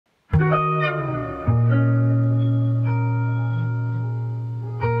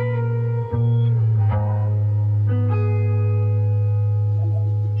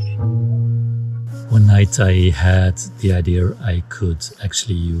One night I had the idea I could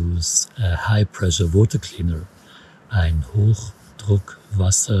actually use a high pressure water cleaner, ein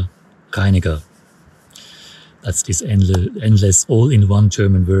Hochdruckwasserreiniger. That's this endless all-in-one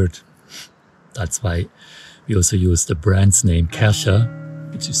German word. That's why we also use the brand's name Kerscher,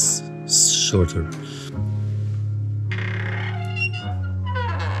 which is shorter.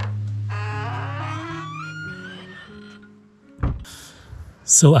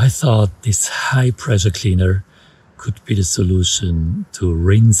 So I thought this high pressure cleaner could be the solution to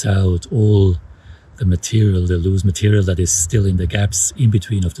rinse out all the material, the loose material that is still in the gaps in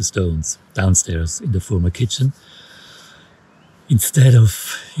between of the stones downstairs in the former kitchen. Instead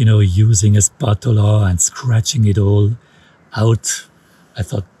of, using a spatula and scratching it all out, I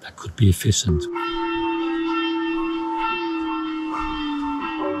thought that could be efficient.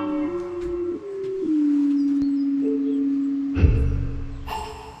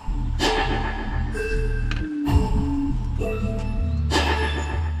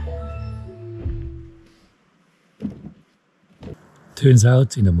 Turns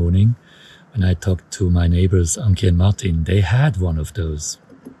out in the morning, when I talked to my neighbors Anke and Martin, they had one of those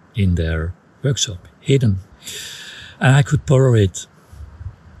in their workshop, hidden. And I could borrow it.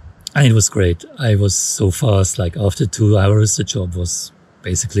 And it was great. I was so fast, like after 2 hours, the job was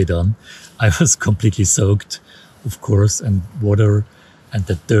basically done. I was completely soaked, of course, and water and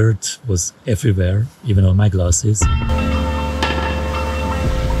the dirt was everywhere, even on my glasses.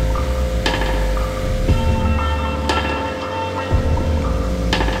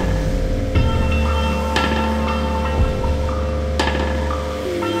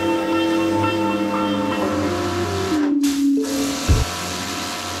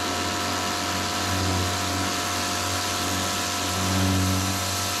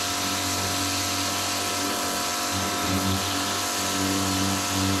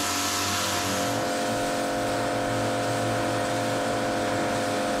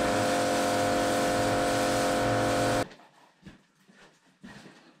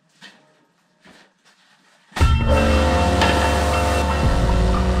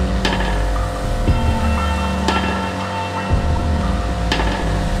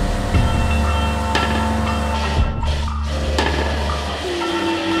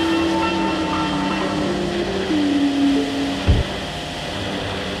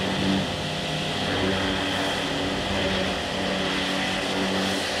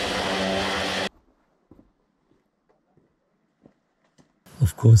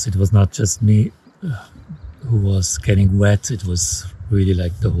 Of course, it was not just me who was getting wet. It was really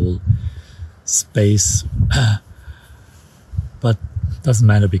like the whole space. But it doesn't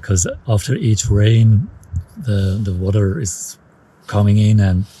matter because after each rain, the water is coming in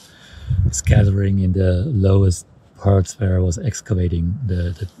and is gathering in the lowest parts where I was excavating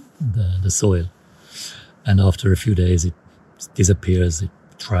the soil. And after a few days, it disappears, it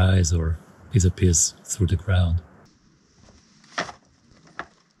dries or disappears through the ground.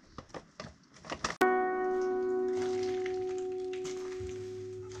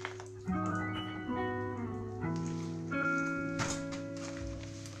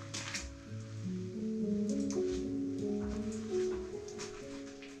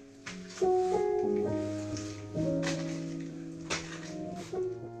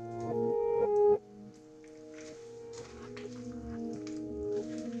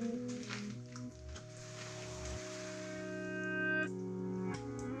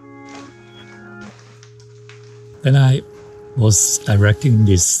 Then I was directing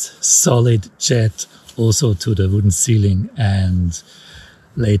this solid jet also to the wooden ceiling, and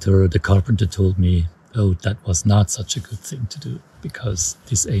later the carpenter told me, oh, that was not such a good thing to do because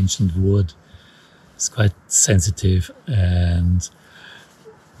this ancient wood is quite sensitive, and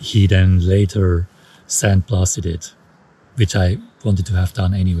he then later sandblasted it, which I wanted to have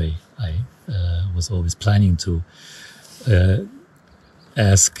done anyway. I was always planning to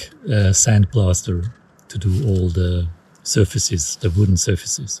ask a sandblaster to do all the surfaces, the wooden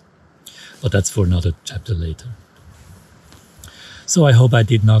surfaces. But that's for another chapter later. So I hope I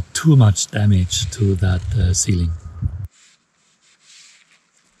did not too much damage to that ceiling.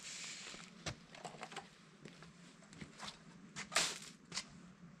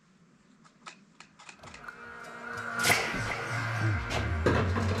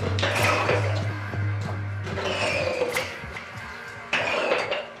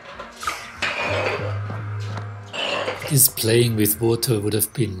 This playing with water would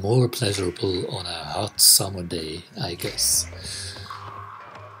have been more pleasurable on a hot summer day, I guess.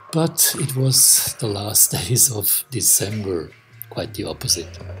 But it was the last days of December, quite the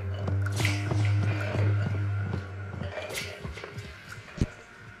opposite.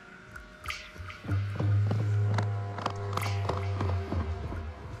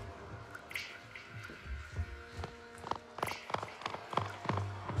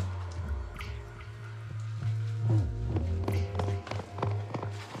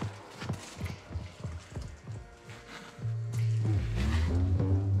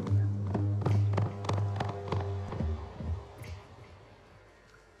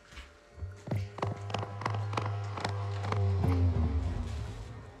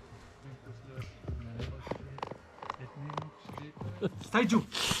 Stai giù.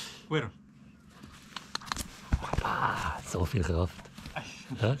 Vero. Ah, so viel Kraft.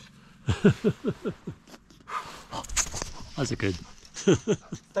 Ja? Also good.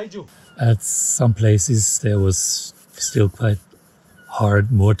 Stai giù. At some places there was still quite hard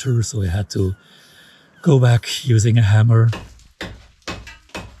mortar, so I had to go back using a hammer.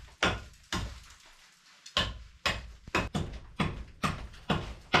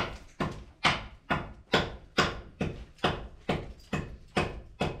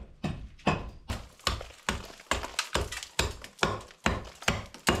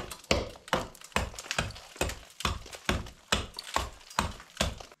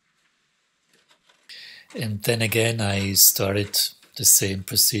 And then again, I started the same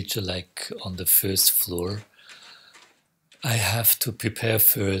procedure like on the first floor. I have to prepare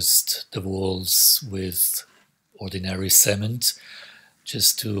first the walls with ordinary cement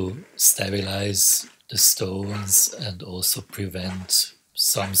just to stabilize the stones and also prevent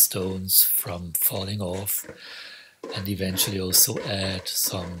some stones from falling off, and eventually also add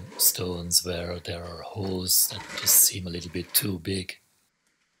some stones where there are holes that just seem a little bit too big.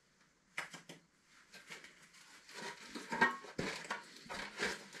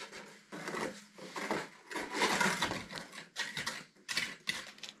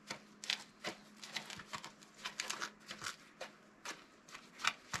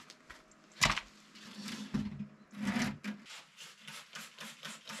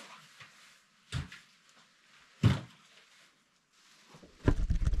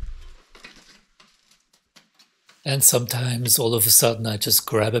 And sometimes all of a sudden I just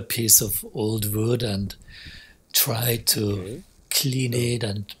grab a piece of old wood and try to clean it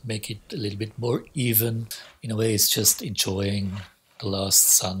and make it a little bit more even. In a way, it's just enjoying the last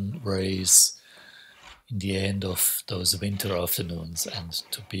sun rays in the end of those winter afternoons, and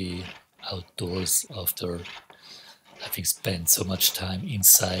to be outdoors after having spent so much time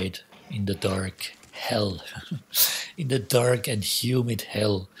inside in the dark hell. In the dark and humid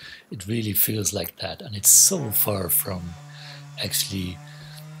hell, it really feels like that, and it's so far from actually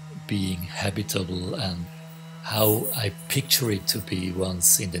being habitable and how I picture it to be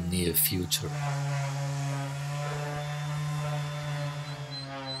once in the near future.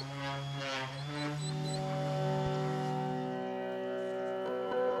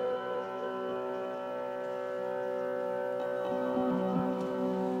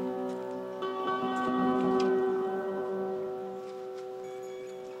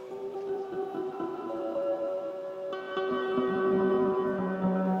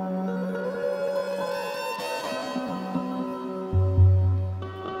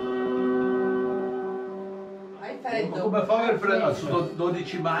 Come fare per su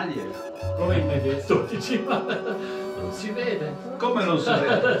 12 maglie? Come in 12 maglie? Non si vede. Come non si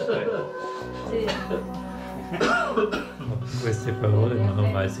vede? Queste parole non ho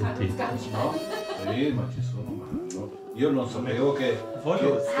mai sentito. No? Sì, ma ci sono. Ma io non sapevo che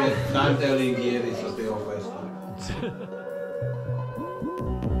tante ringhieri sapevo questo.